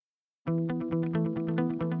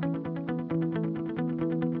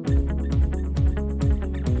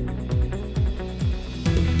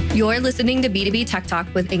You're listening to B2B Tech Talk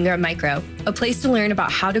with Ingram Micro, a place to learn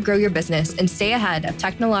about how to grow your business and stay ahead of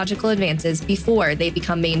technological advances before they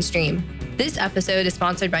become mainstream. This episode is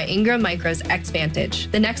sponsored by Ingram Micro's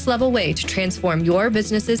Xvantage, the next level way to transform your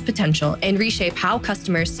business's potential and reshape how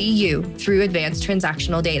customers see you through advanced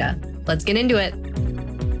transactional data. Let's get into it.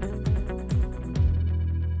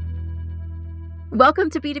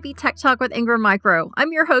 Welcome to B2B Tech Talk with Ingram Micro.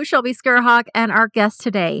 I'm your host, Shelby Skerhawk, and our guest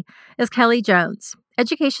today is Kelly Jones,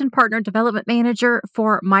 Education Partner Development Manager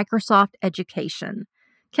for Microsoft Education.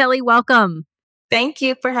 Kelly, welcome. Thank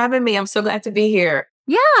you for having me. I'm so glad to be here.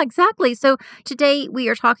 Yeah, exactly. So today we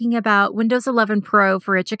are talking about Windows 11 Pro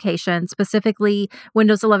for education, specifically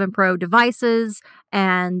Windows 11 Pro devices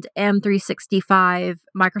and M365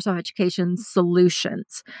 Microsoft Education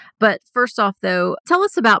solutions. But first off, though, tell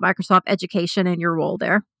us about Microsoft Education and your role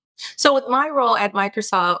there. So with my role at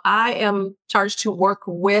Microsoft, I am charged to work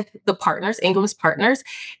with the partners, Ingram's partners,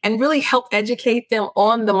 and really help educate them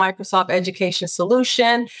on the Microsoft Education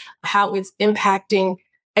solution, how it's impacting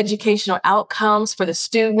educational outcomes for the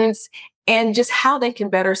students, and just how they can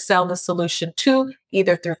better sell the solution to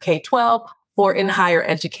either through K-12 or in higher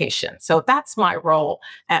education. So that's my role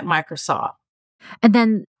at Microsoft. And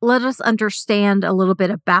then let us understand a little bit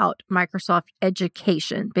about Microsoft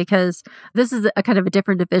Education, because this is a kind of a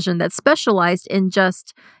different division that's specialized in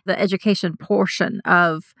just the education portion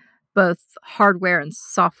of both hardware and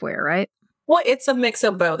software, right? Well, it's a mix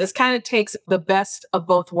of both. It kind of takes the best of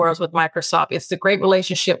both worlds with Microsoft. It's the great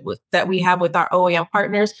relationship that we have with our OEM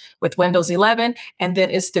partners with Windows 11, and then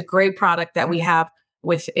it's the great product that we have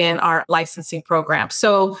within our licensing program.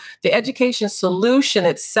 So the education solution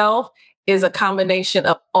itself is a combination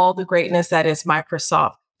of all the greatness that is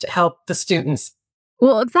Microsoft to help the students.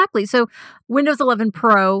 Well, exactly. So Windows 11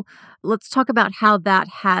 Pro, let's talk about how that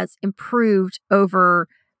has improved over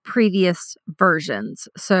previous versions.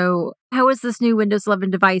 So how is this new Windows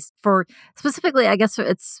 11 device for specifically, I guess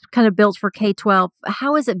it's kind of built for K-12.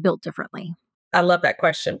 How is it built differently? I love that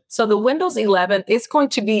question. So the Windows 11 is going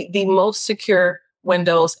to be the most secure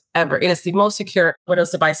Windows ever. It is the most secure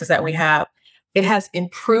Windows devices that we have. It has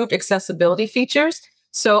improved accessibility features.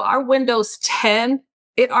 So our Windows 10,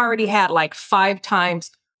 it already had like 5 times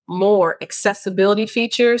more accessibility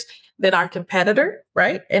features than our competitor,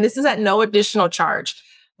 right? And this is at no additional charge.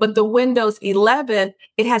 But the Windows 11,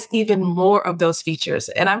 it has even more of those features.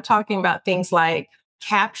 And I'm talking about things like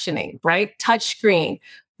captioning, right? Touchscreen.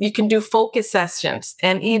 You can do focus sessions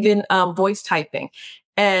and even voice typing.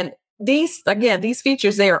 And these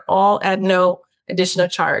features, they are all at no additional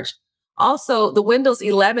charge. Also, the Windows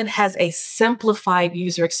 11 has a simplified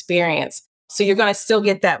user experience. So you're going to still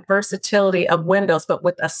get that versatility of Windows, but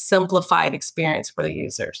with a simplified experience for the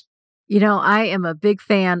users. You know, I am a big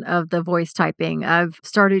fan of the voice typing. I've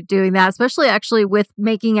started doing that, especially actually with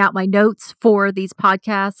making out my notes for these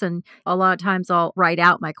podcasts. And a lot of times I'll write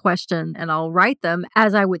out my question and I'll write them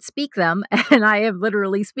as I would speak them. And I am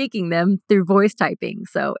literally speaking them through voice typing.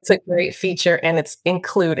 So it's a great feature and it's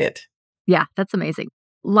included. Yeah, that's amazing.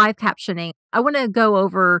 Live captioning. I want to go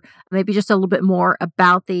over maybe just a little bit more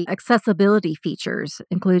about the accessibility features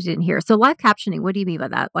included in here. So live captioning, what do you mean by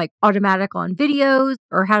that? Like automatic on videos,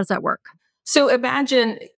 or how does that work? So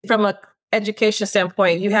imagine from an education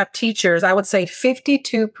standpoint, you have teachers, I would say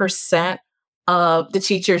 52% of the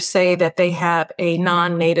teachers say that they have a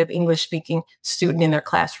non-native English speaking student in their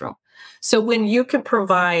classroom. So when you can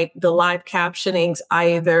provide the live captionings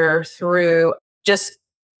either through just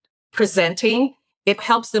presenting, it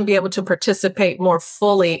helps them be able to participate more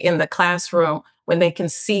fully in the classroom when they can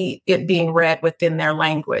see it being read within their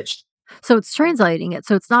language. So it's translating it.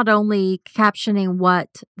 So it's not only captioning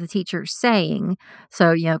what the teacher's saying,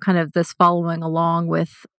 so, kind of this following along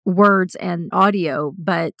with words and audio,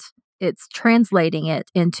 but it's translating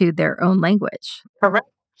it into their own language. Correct.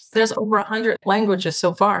 There's over 100 languages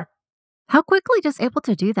so far. How quickly is it able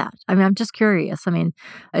to do that? I mean, I'm just curious. I mean,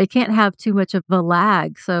 it can't have too much of a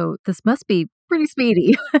lag, so this must be pretty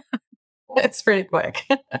speedy. It's pretty quick.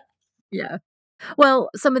 Yeah. Well,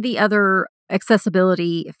 some of the other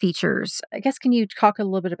accessibility features, I guess, can you talk a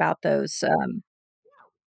little bit about those?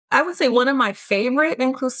 I would say one of my favorite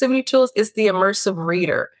inclusivity tools is the immersive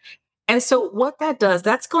reader. And so what that does,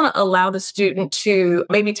 that's going to allow the student to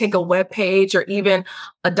maybe take a web page or even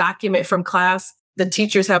a document from class the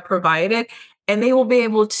teachers have provided, and they will be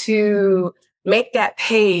able to make that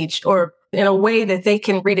page or in a way that they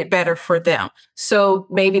can read it better for them. So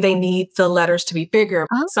maybe they need the letters to be bigger.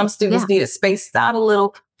 Some students need it spaced out a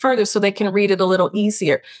little further so they can read it a little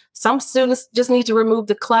easier. Some students just need to remove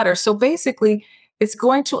the clutter. So basically, it's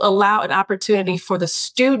going to allow an opportunity for the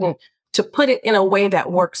student to put it in a way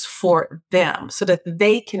that works for them so that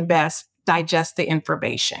they can best digest the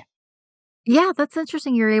information. Yeah, that's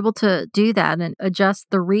interesting. You're able to do that and adjust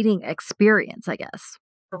the reading experience, I guess.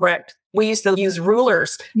 Correct. We used to use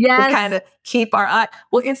rulers to Yes. kind of keep our eye.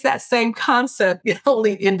 Well, it's that same concept,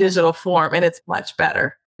 only in digital form, and it's much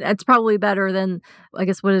better. That's probably better than, I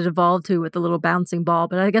guess, what it evolved to with the little bouncing ball,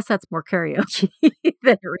 but I guess that's more karaoke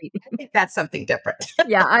than reading. I think that's something different.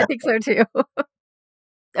 Yeah, I think so too.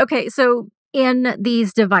 Okay, so in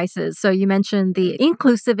these devices, so you mentioned the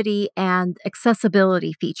inclusivity and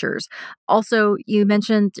accessibility features. Also, you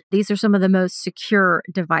mentioned these are some of the most secure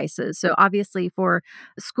devices. So, obviously, for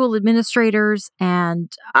school administrators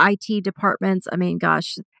and IT departments, I mean,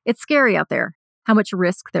 gosh, it's scary out there how much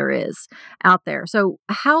risk there is out there. So,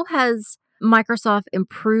 how has Microsoft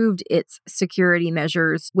improved its security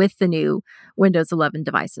measures with the new Windows 11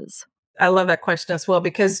 devices? I love that question as well,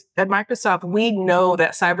 because at Microsoft, we know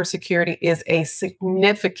that cybersecurity is a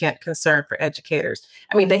significant concern for educators.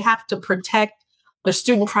 I mean, they have to protect their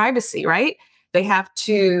student privacy, right? They have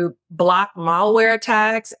to block malware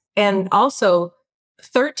attacks. And also,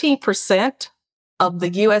 13% of the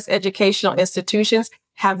US educational institutions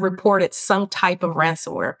have reported some type of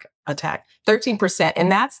ransomware attack. 13%.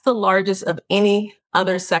 And that's the largest of any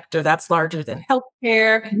other sector. That's larger than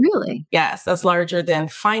healthcare. Really? Yes, that's larger than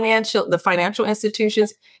the financial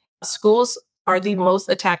institutions. Schools are the most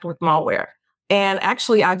attacked with malware. And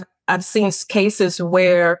actually I've seen cases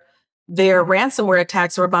where their ransomware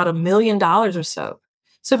attacks are about $1 million or so.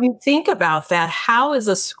 So if you think about that, how is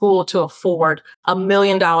a school to afford $1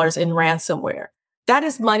 million in ransomware? That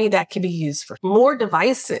is money that can be used for more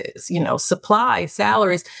devices, supplies,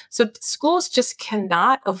 salaries. So schools just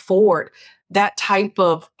cannot afford that type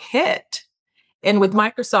of hit. And with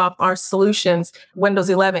Microsoft, our solutions, Windows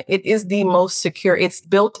 11, it is the most secure. It's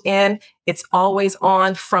built in, it's always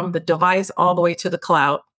on from the device all the way to the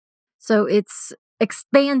cloud. So it's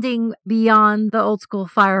expanding beyond the old school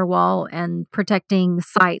firewall and protecting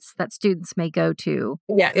sites that students may go to.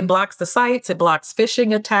 Yeah, it blocks the sites, it blocks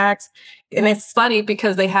phishing attacks. And it's funny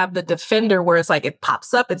because they have the defender where it's like it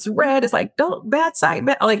pops up, it's red, it's like, don't, bad site.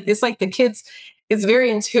 Like it's like the kids, it's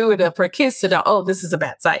very intuitive for kids to know, oh, this is a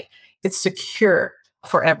bad site. It's secure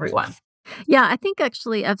for everyone. Yeah, I think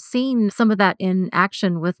actually I've seen some of that in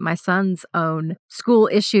action with my son's own school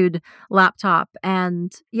issued laptop.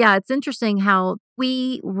 And yeah, it's interesting how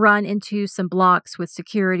we run into some blocks with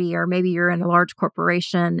security, or maybe you're in a large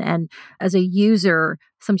corporation. And as a user,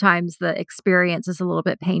 sometimes the experience is a little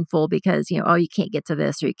bit painful because, oh, you can't get to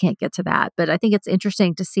this or you can't get to that. But I think it's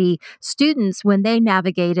interesting to see students when they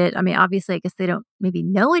navigate it. I mean, obviously, I guess they don't maybe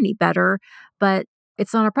know any better, but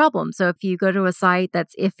it's not a problem. So if you go to a site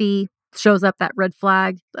that's iffy, shows up that red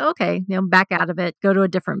flag, okay, back out of it, go to a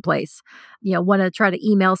different place. Want to try to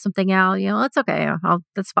email something out, that's okay.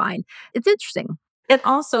 That's fine. It's interesting. And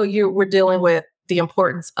also we're dealing with the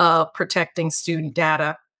importance of protecting student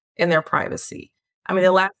data and their privacy. I mean,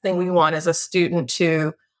 the last thing we want is a student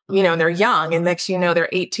to, they're young and next, they're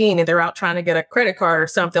 18 and they're out trying to get a credit card or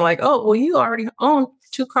something like, oh, well, you already own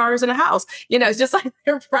 2 cars and a house. It's just like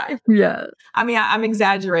their privacy. Yeah. I mean, I'm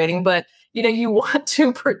exaggerating, but you want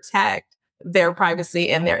to protect their privacy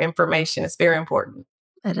and their information. It's very important.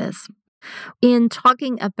 It is. In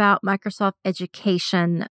talking about Microsoft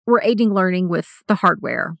Education, we're aiding learning with the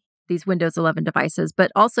hardware, these Windows 11 devices, but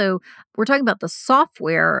also we're talking about the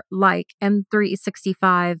software like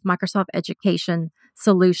M365 Microsoft Education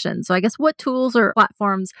Solutions. So I guess what tools or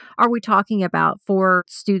platforms are we talking about for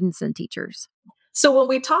students and teachers? So when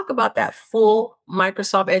we talk about that full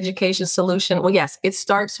Microsoft education solution, well, yes, it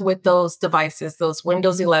starts with those devices, those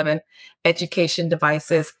Windows 11 education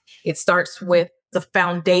devices. It starts with the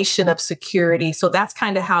foundation of security. So that's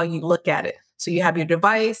kind of how you look at it. So you have your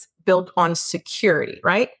device built on security,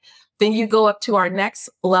 right? Then you go up to our next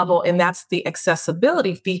level, and that's the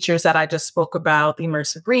accessibility features that I just spoke about, the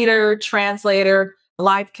immersive reader, translator,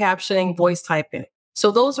 live captioning, voice typing.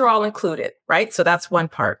 So those are all included, right? So that's one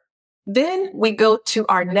part. Then we go to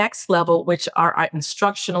our next level, which are our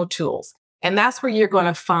instructional tools. And that's where you're going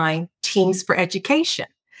to find Teams for Education.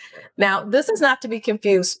 Now, this is not to be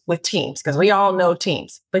confused with Teams because we all know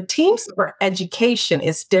Teams, but Teams for Education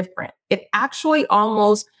is different. It actually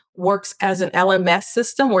almost works as an LMS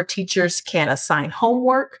system where teachers can assign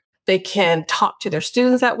homework. They can talk to their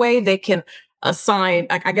students that way. They can assign,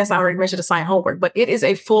 I guess I already mentioned assign homework, but it is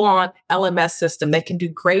a full-on LMS system. They can do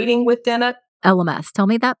grading within it. LMS, tell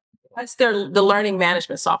me that. That's the learning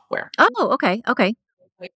management software. Oh, okay. Okay.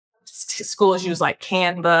 Schools use like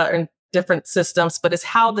Canva and different systems, but it's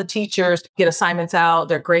how the teachers get assignments out,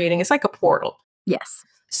 they're grading. It's like a portal. Yes.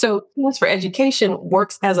 So Teams for Education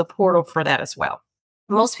works as a portal for that as well.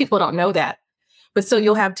 Most people don't know that. But so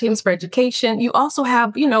you'll have Teams for Education. You also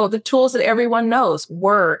have, the tools that everyone knows: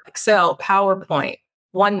 Word, Excel, PowerPoint,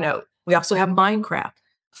 OneNote. We also have Minecraft,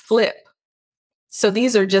 Flip. So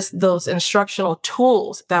these are just those instructional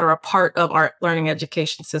tools that are a part of our learning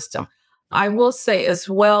education system. I will say as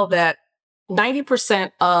well that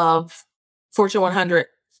 90% of Fortune 100,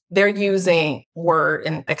 they're using Word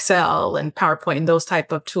and Excel and PowerPoint and those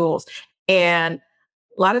type of tools. And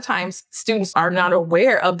a lot of times students are not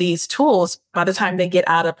aware of these tools by the time they get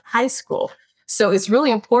out of high school. So it's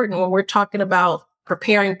really important when we're talking about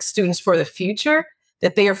preparing students for the future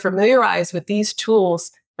that they are familiarized with these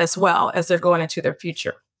tools as well as they're going into their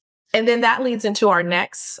future. And then that leads into our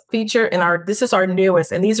next feature, and this is our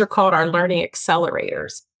newest, and these are called our learning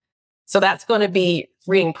accelerators. So that's going to be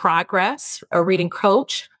Reading Progress, a Reading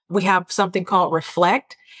Coach. We have something called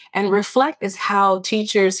Reflect. And Reflect is how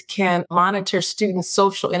teachers can monitor students'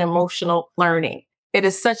 social and emotional learning. It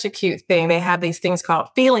is such a cute thing. They have these things called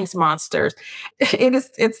feelings monsters.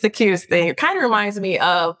 It's the cutest thing. It kind of reminds me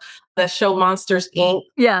of the show Monsters, Inc.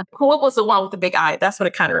 Yeah. What was the one with the big eye? That's what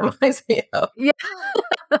it kind of reminds me of. Yeah.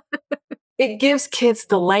 It gives kids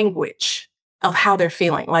the language of how they're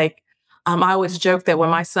feeling. Like, I always joke that when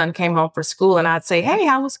my son came home from school and I'd say, "Hey,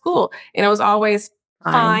 how was school?" And it was always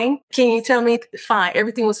fine. Can you tell me? Fine.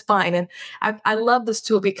 Everything was fine. And I love this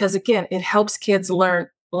tool because, again, it helps kids learn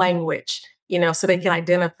language, so they can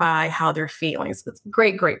identify how they're feeling. It's a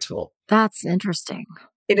great, great tool. That's interesting.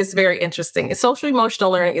 It is very interesting. Social emotional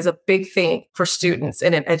learning is a big thing for students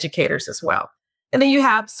and educators as well. And then you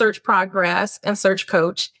have Search Progress and Search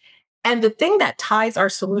Coach. And the thing that ties our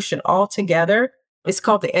solution all together is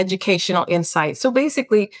called the educational insight. So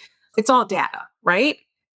basically, it's all data, right?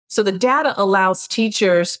 So the data allows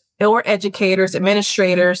teachers or educators,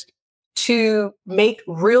 administrators to make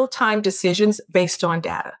real-time decisions based on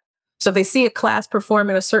data. So if they see a class perform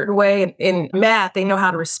in a certain way in math, they know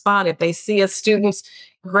how to respond. If they see a student's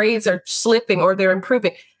grades are slipping or they're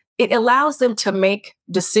improving, it allows them to make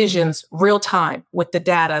decisions real time with the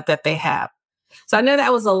data that they have. So I know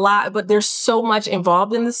that was a lot, but there's so much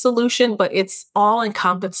involved in the solution, but it's all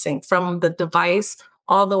encompassing from the device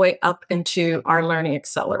all the way up into our learning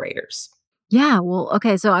accelerators. Yeah. Well,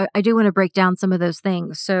 okay. So I do want to break down some of those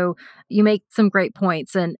things. So you make some great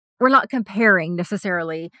points, and we're not comparing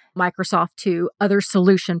necessarily Microsoft to other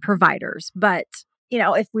solution providers. But,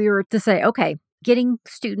 if we were to say, okay, getting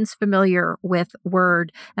students familiar with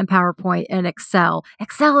Word and PowerPoint and Excel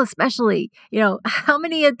especially, how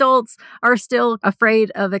many adults are still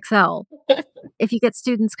afraid of Excel? If you get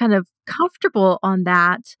students kind of comfortable on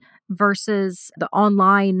that versus the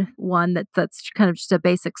online one that's kind of just a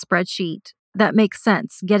basic spreadsheet, that makes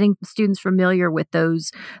sense. Getting students familiar with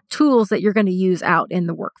those tools that you're going to use out in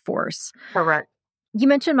the workforce. Correct. You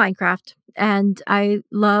mentioned Minecraft, and I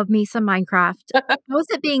love me some Minecraft. How is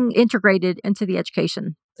it being integrated into the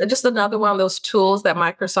education? Just another one of those tools that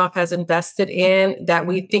Microsoft has invested in that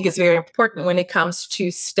we think is very important when it comes to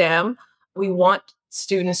STEM. We want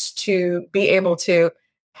students to be able to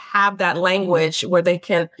have that language where they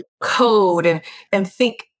can code and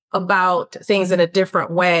think about things in a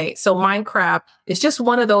different way. So Minecraft is just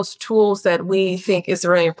one of those tools that we think is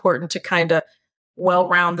really important to kind of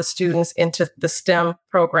well-round the students into the STEM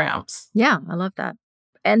programs. Yeah, I love that.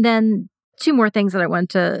 And then two more things that I want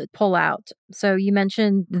to pull out. So you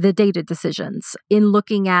mentioned the data decisions in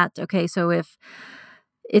looking at, okay, so if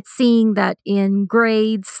it's seeing that in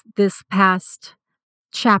grades this past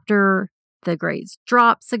chapter, the grades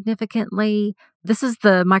drop significantly. This is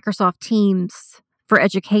the Microsoft Teams for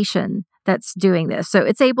Education that's doing this. So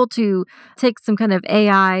it's able to take some kind of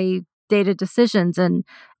AI data decisions and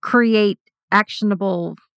create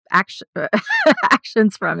actionable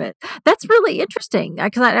actions from it. That's really interesting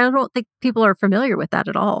because I don't think people are familiar with that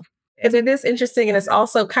at all. And it is interesting, and it's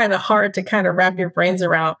also kind of hard to kind of wrap your brains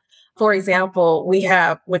around. For example, we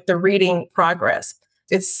have with the Reading Progress.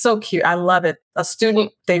 It's so cute. I love it. A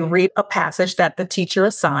student, they read a passage that the teacher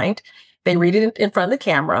assigned. They read it in front of the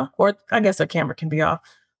camera, or I guess their camera can be off,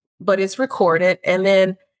 but it's recorded. And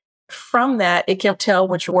then from that, it can tell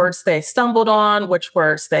which words they stumbled on, which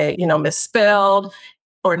words they, misspelled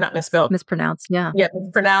or not misspelled. Mispronounced, yeah. Yeah,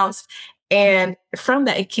 mispronounced. And from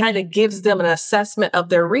that, it kind of gives them an assessment of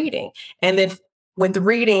their reading. And then with the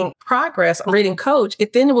Reading Progress, Reading Coach,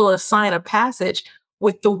 it then will assign a passage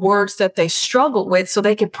with the words that they struggled with so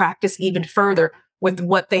they can practice even further with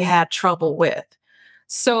what they had trouble with.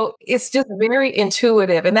 So it's just very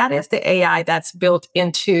intuitive. And that is the AI that's built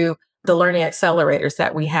into the learning accelerators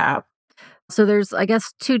that we have. So there's, I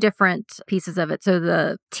guess, two different pieces of it. So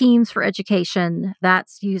the Teams for Education,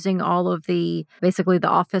 that's using all of basically the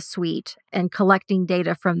Office suite and collecting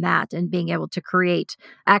data from that and being able to create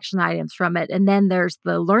action items from it. And then there's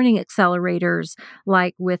the learning accelerators,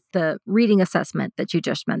 like with the reading assessment that you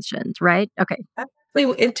just mentioned, right? Okay.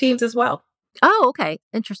 Actually, in Teams as well. Oh, okay.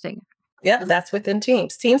 Interesting. Yeah, that's within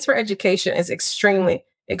Teams. Teams for Education is extremely,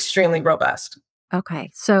 extremely robust.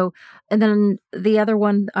 Okay. So, and then the other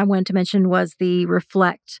one I wanted to mention was the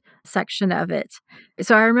Reflect section of it.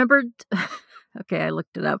 So I remembered, okay, I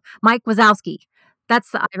looked it up. Mike Wazowski.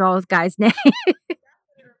 That's the eyeball guy's name.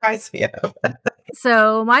 I see it.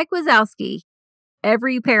 So Mike Wazowski,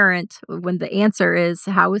 every parent, when the answer is,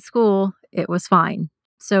 how was school? It was fine.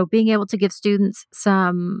 So being able to give students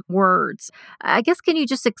some words, I guess, can you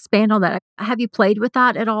just expand on that? Have you played with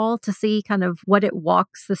that at all to see kind of what it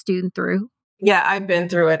walks the student through? Yeah, I've been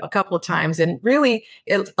through it a couple of times, and really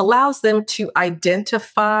it allows them to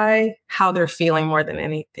identify how they're feeling more than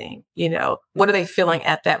anything. What are they feeling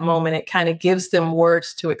at that moment? It kind of gives them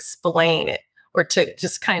words to explain it or to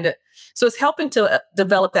just so it's helping to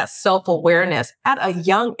develop that self-awareness at a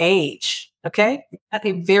young age, okay? At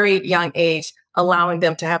a very young age, allowing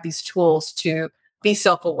them to have these tools to be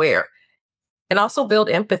self-aware and also build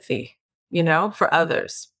empathy, for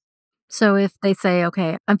others. So if they say,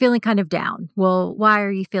 okay, I'm feeling kind of down. Well, why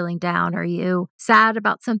are you feeling down? Are you sad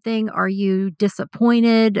about something? Are you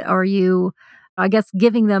disappointed? Are you, I guess,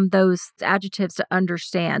 giving them those adjectives to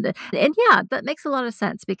understand? And yeah, that makes a lot of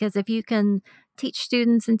sense, because if you can teach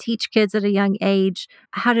students and teach kids at a young age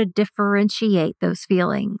how to differentiate those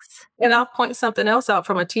feelings. And I'll point something else out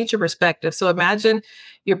from a teacher perspective. So imagine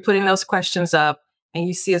you're putting those questions up and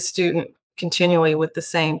you see a student continually with the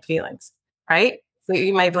same feelings, right? So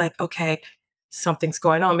you might be like, okay, something's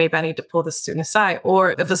going on. Maybe I need to pull the student aside.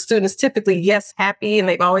 Or if a student is typically, yes, happy, and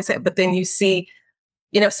they've always had, but then you see,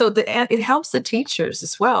 so it helps the teachers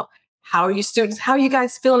as well. How are you students? How are you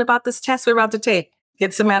guys feeling about this test we're about to take?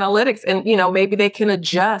 Get some analytics, and, maybe they can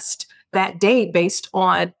adjust that day based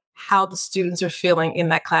on how the students are feeling in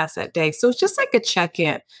that class that day. So it's just like a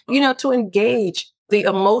check-in, to engage the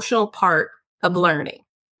emotional part of learning.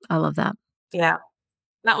 I love that. Yeah.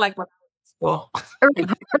 Not like when school.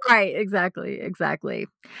 Right, exactly.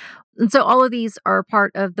 And so all of these are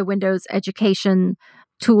part of the Windows education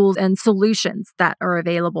tools and solutions that are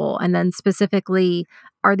available. And then specifically,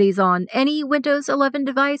 are these on any Windows 11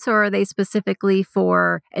 device, or are they specifically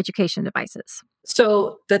for education devices?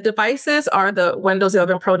 So the devices are the Windows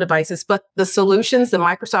 11 Pro devices, but the solutions, the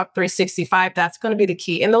Microsoft 365, that's going to be the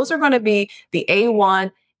key. And those are going to be the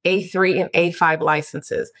A1, A3, and A5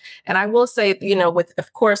 licenses. And I will say,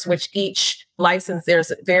 with each license,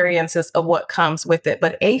 there's variances of what comes with it.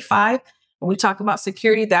 But A5, when we talk about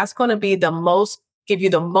security, that's going to be give you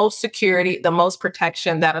the most security, the most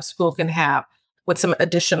protection that a school can have, with some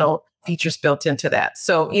additional features built into that.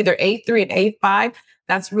 So either A3 and A5,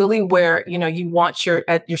 that's really where, you want your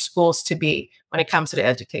schools to be when it comes to the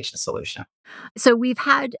education solution. So we've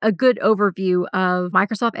had a good overview of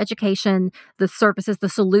Microsoft Education, the services, the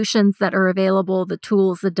solutions that are available, the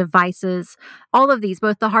tools, the devices, all of these,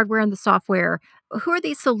 both the hardware and the software. Who are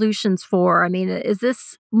these solutions for? I mean, is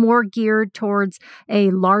this more geared towards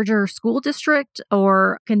a larger school district,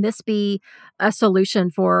 or can this be a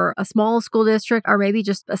solution for a small school district, or maybe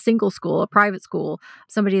just a single school, a private school,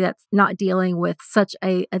 somebody that's not dealing with such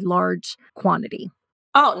a large quantity?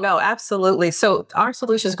 Oh, no, absolutely. So our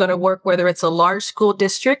solution is going to work whether it's a large school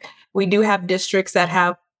district. We do have districts that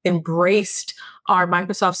have embraced our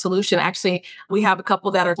Microsoft solution. Actually, we have a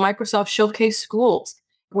couple that are Microsoft Showcase schools.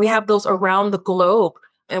 We have those around the globe.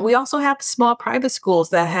 And we also have small private schools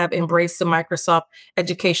that have embraced the Microsoft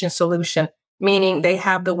education solution, meaning they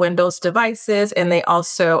have the Windows devices and they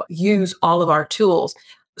also use all of our tools.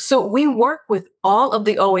 So we work with all of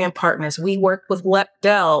the OEM partners. We work with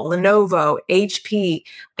Dell, Lenovo, HP,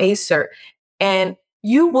 Acer, and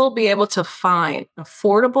you will be able to find an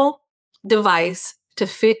affordable device to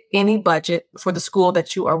fit any budget for the school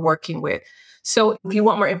that you are working with. So if you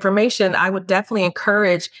want more information, I would definitely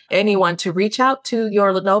encourage anyone to reach out to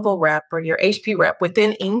your Lenovo rep or your HP rep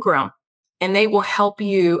within Ingram, and they will help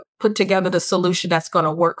you put together the solution that's going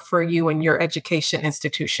to work for you and your education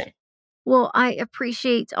institution. Well, I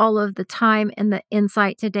appreciate all of the time and the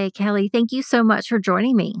insight today, Kelly. Thank you so much for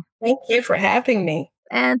joining me. Thank you for having me.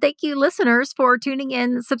 And thank you, listeners, for tuning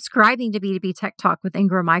in and subscribing to B2B Tech Talk with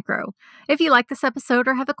Ingram Micro. If you like this episode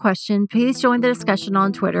or have a question, please join the discussion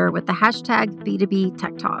on Twitter with the hashtag B2B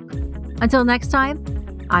Tech Talk. Until next time,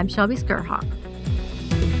 I'm Shelby Skurhawk.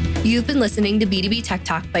 You've been listening to B2B Tech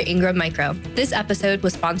Talk by Ingram Micro. This episode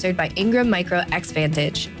was sponsored by Ingram Micro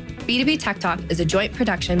Xvantage. B2B Tech Talk is a joint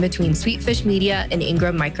production between Sweetfish Media and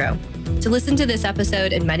Ingram Micro. To listen to this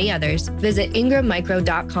episode and many others, visit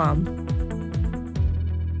ingrammicro.com